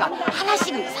아가가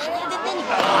하나씩은 살아야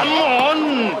된다니까.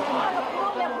 한번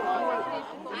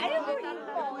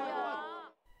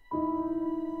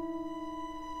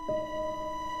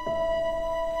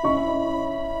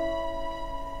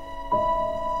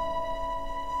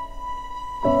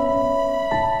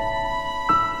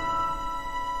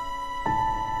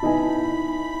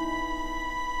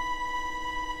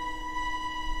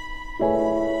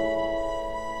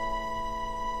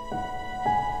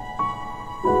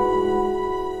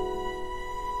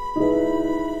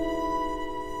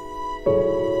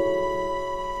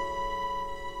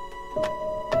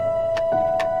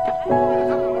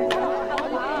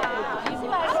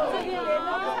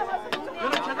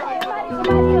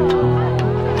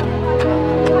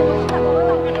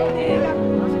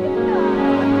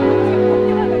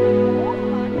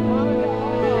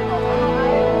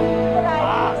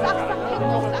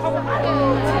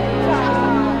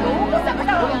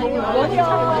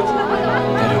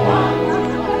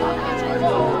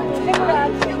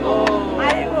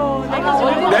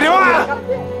내려와!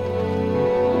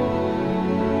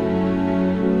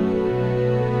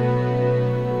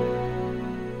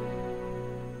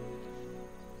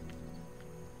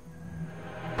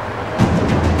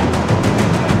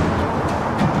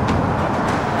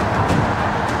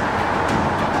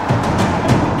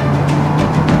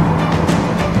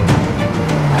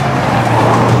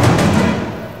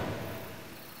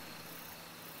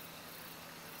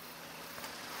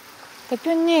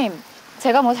 대표님,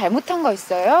 제가 뭐 잘못한 거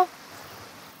있어요?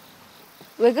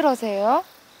 왜 그러세요?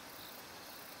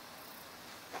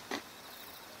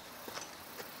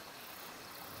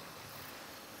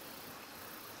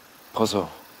 벗어.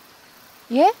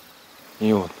 예?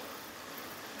 이 옷.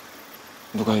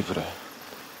 누가 입으래?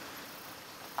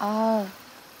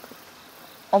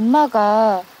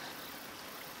 엄마가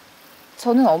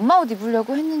저는 엄마 옷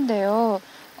입으려고 했는데요.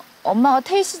 엄마가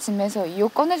태희 씨 짐에서 이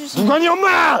옷 꺼내주신. 누가 네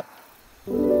엄마야!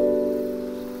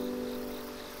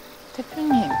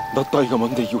 대표님. 너 따위가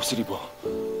뭔데 이 옷을 입어?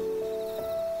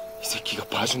 이 새끼가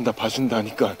봐준다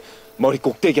하니까 머리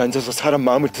꼭대기 앉아서 사람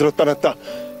마음을 들었다 놨다.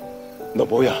 너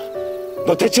뭐야?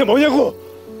 너 대체 뭐냐고?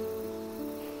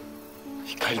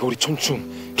 이 갈고리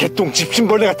촌충 개똥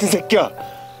집신벌레 같은 새끼야.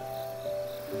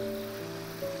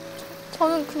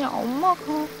 저는 그냥 엄마가.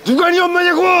 누가 네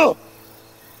엄마냐고!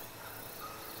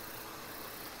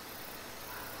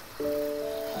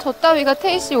 저 따위가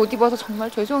태희 씨 옷 입어서 정말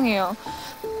죄송해요.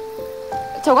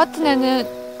 저 같은 애는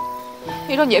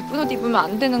이런 예쁜 옷 입으면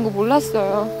안 되는 거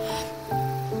몰랐어요.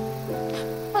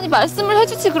 아니 말씀을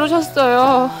해주지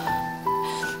그러셨어요.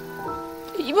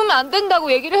 입으면 안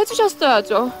된다고 얘기를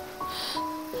해주셨어야죠.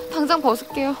 당장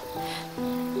벗을게요.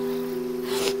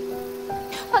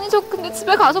 아니 저 근데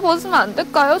집에 가서 벗으면 안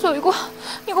될까요? 저 이거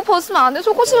벗으면 안에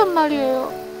속옷이란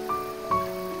말이에요.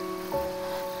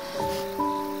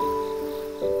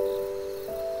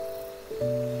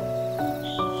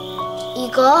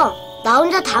 이거 나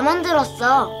혼자 다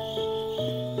만들었어.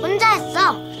 혼자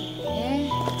했어. 그래,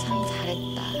 참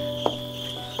잘했다.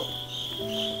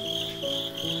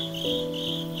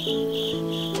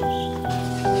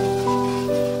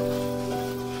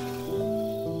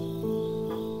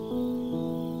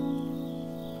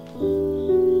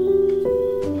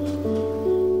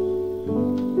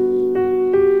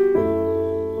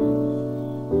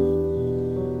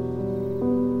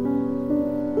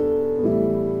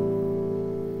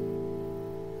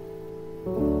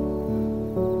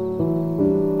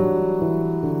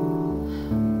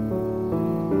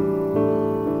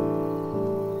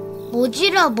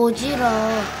 모지러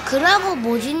그러고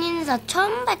모진 인사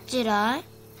처음 봤지라.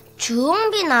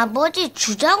 주홍빈 아버지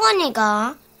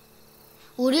주작원이가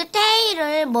우리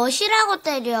태희를 멋이라고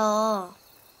때려.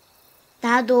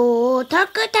 나도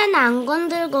털끝 하나 안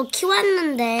건들고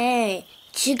키웠는데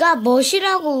지가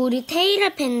멋이라고 우리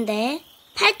태희를 팬대.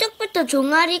 팔뚝부터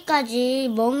종아리까지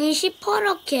멍이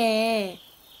시퍼렇게.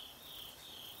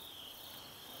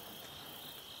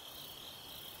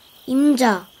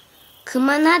 임자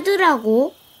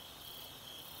그만하더라고.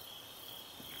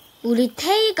 우리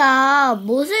태희가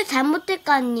무엇을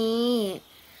잘못했겠니?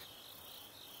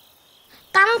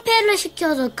 깡패를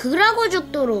시켜서 그러고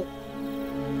죽도록.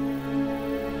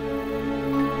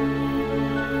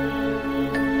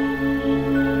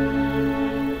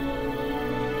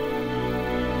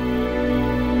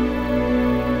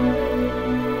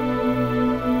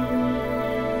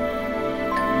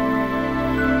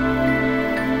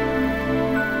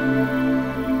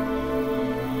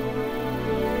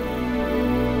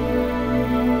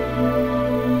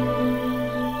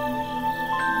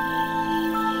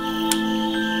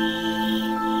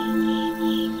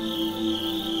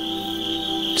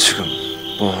 지금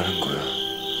뭐 하는 거야?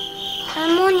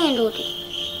 할머니 놀이.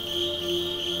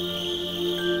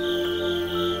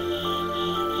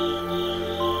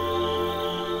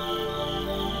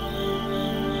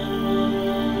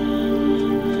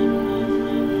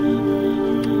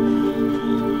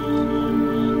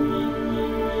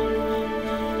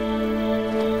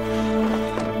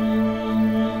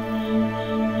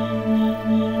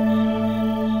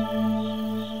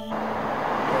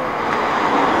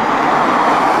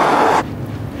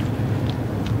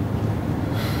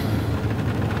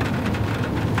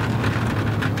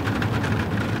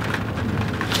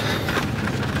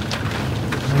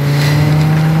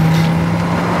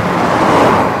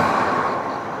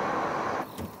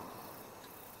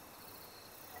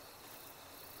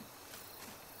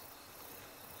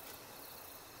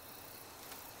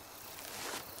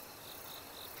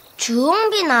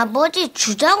 주홍빈 아버지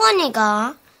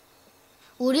주작원이가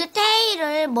우리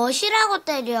태희를 멋이라고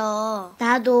때려.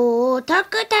 나도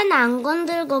털끝 하나 안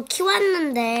건들고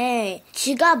키웠는데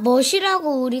지가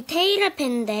멋이라고 우리 태희를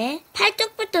팬대.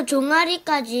 팔뚝부터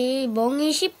종아리까지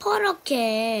멍이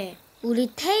시퍼렇게.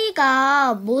 우리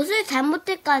태희가 무엇을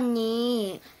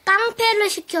잘못했겠니? 깡패를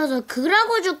시켜서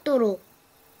그러고 죽도록.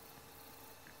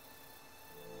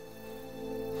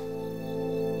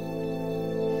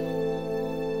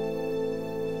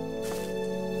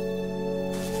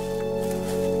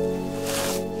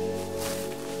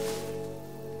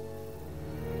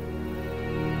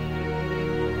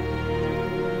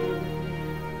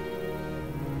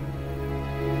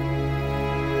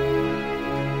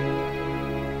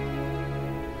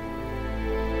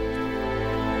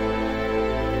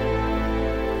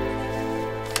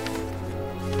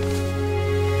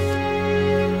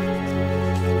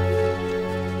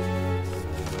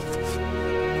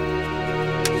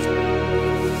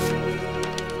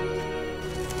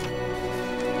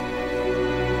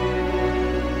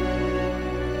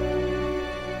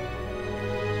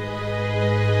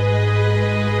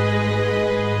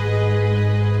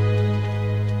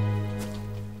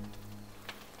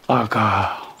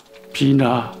 아가,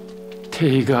 비나,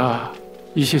 태희가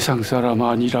이 세상 사람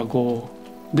아니라고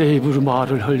내 입으로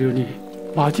말을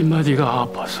하려니 마디마디가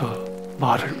아파서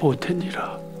말을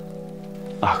못했니라.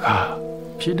 아가,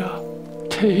 비나,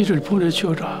 태희를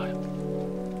보내줘라.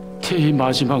 태희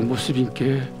마지막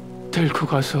모습인께 데리고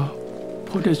가서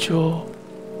보내줘.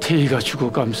 태희가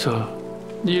죽어감서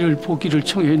니를 보기를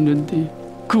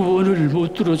청했는데 그 원을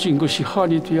못 들어준 것이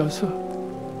한이 되어서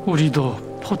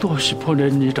우리도 포도 없이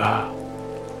보냈니라.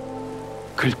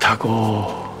 그렇다고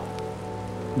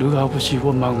너 아버지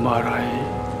원망 마라이.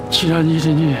 지난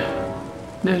일이니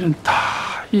내는 다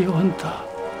이해한다.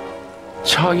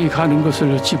 장이 가는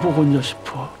것을 어찌 보겠냐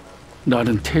싶어.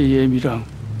 나는 태희애미랑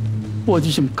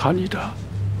어디 좀 가니라.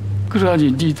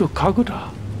 그러니 니도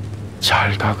가거라.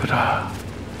 잘 가거라.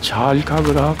 잘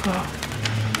가거라가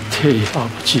태희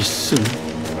아버지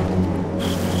있음.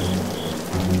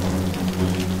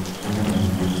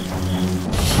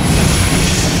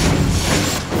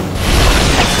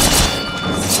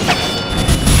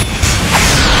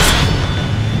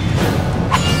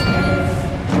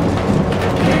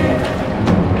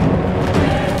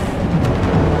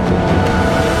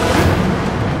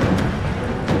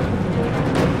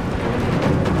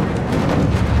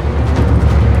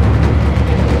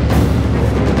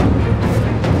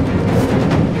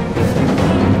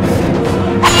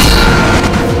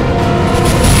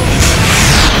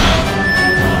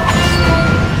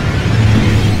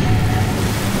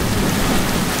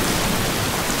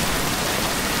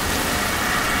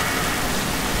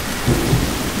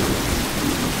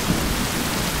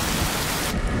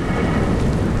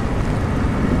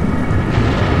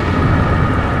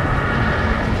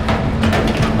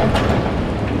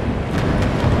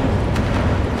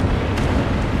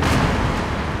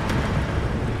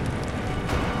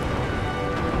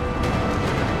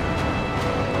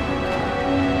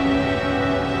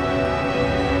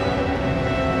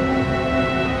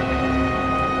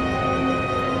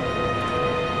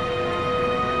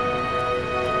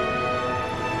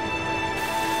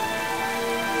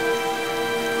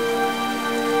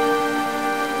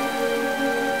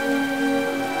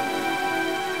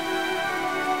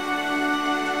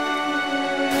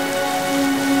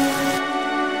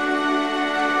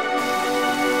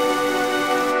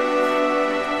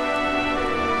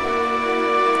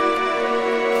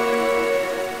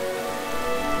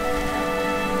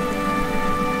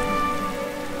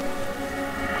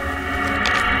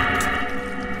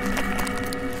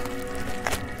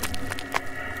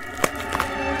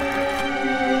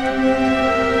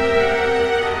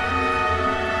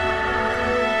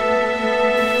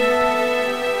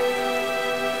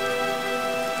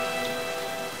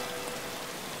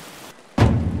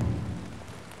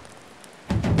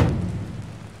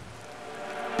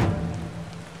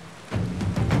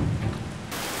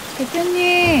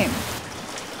 대표님!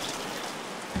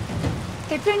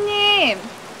 대표님!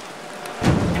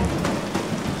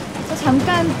 저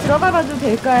잠깐 들어가 봐도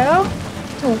될까요?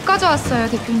 저 옷 가져왔어요,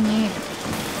 대표님.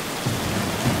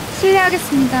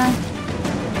 실례하겠습니다.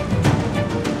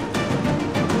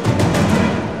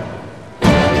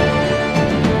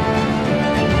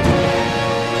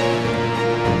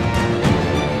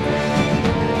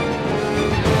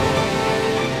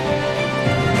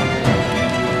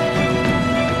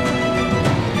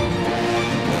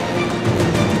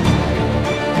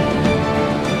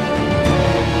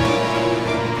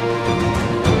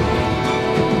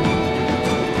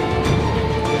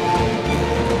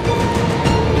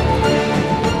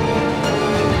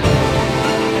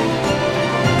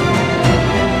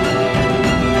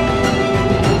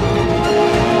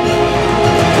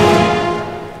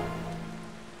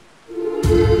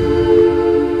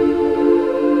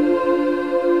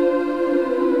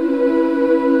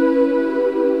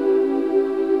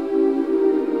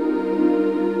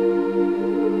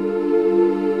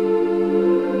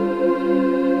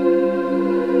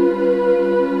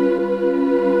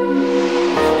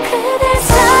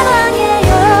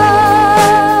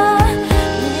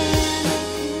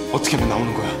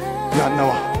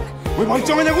 왜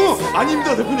말짱하냐고?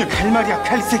 아닙니다 대표님. 칼 말이야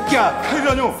칼 새끼야.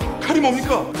 칼이라뇨? 칼이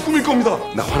뭡니까? 꿈일 겁니다.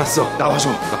 나 화났어. 나와줘.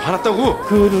 나 화났다고.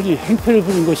 그 어른이 행패를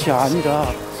부린 것이 아니라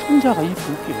손자가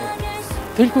이쁘게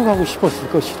데리고 가고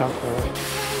싶었을 것이라고.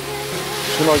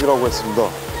 소나기라고 했습니다.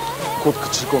 곧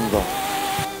그칠 겁니다.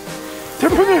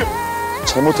 대표님.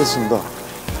 잘못했습니다.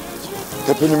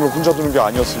 대표님을 혼자 두는 게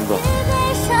아니었습니다.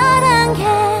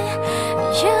 사랑해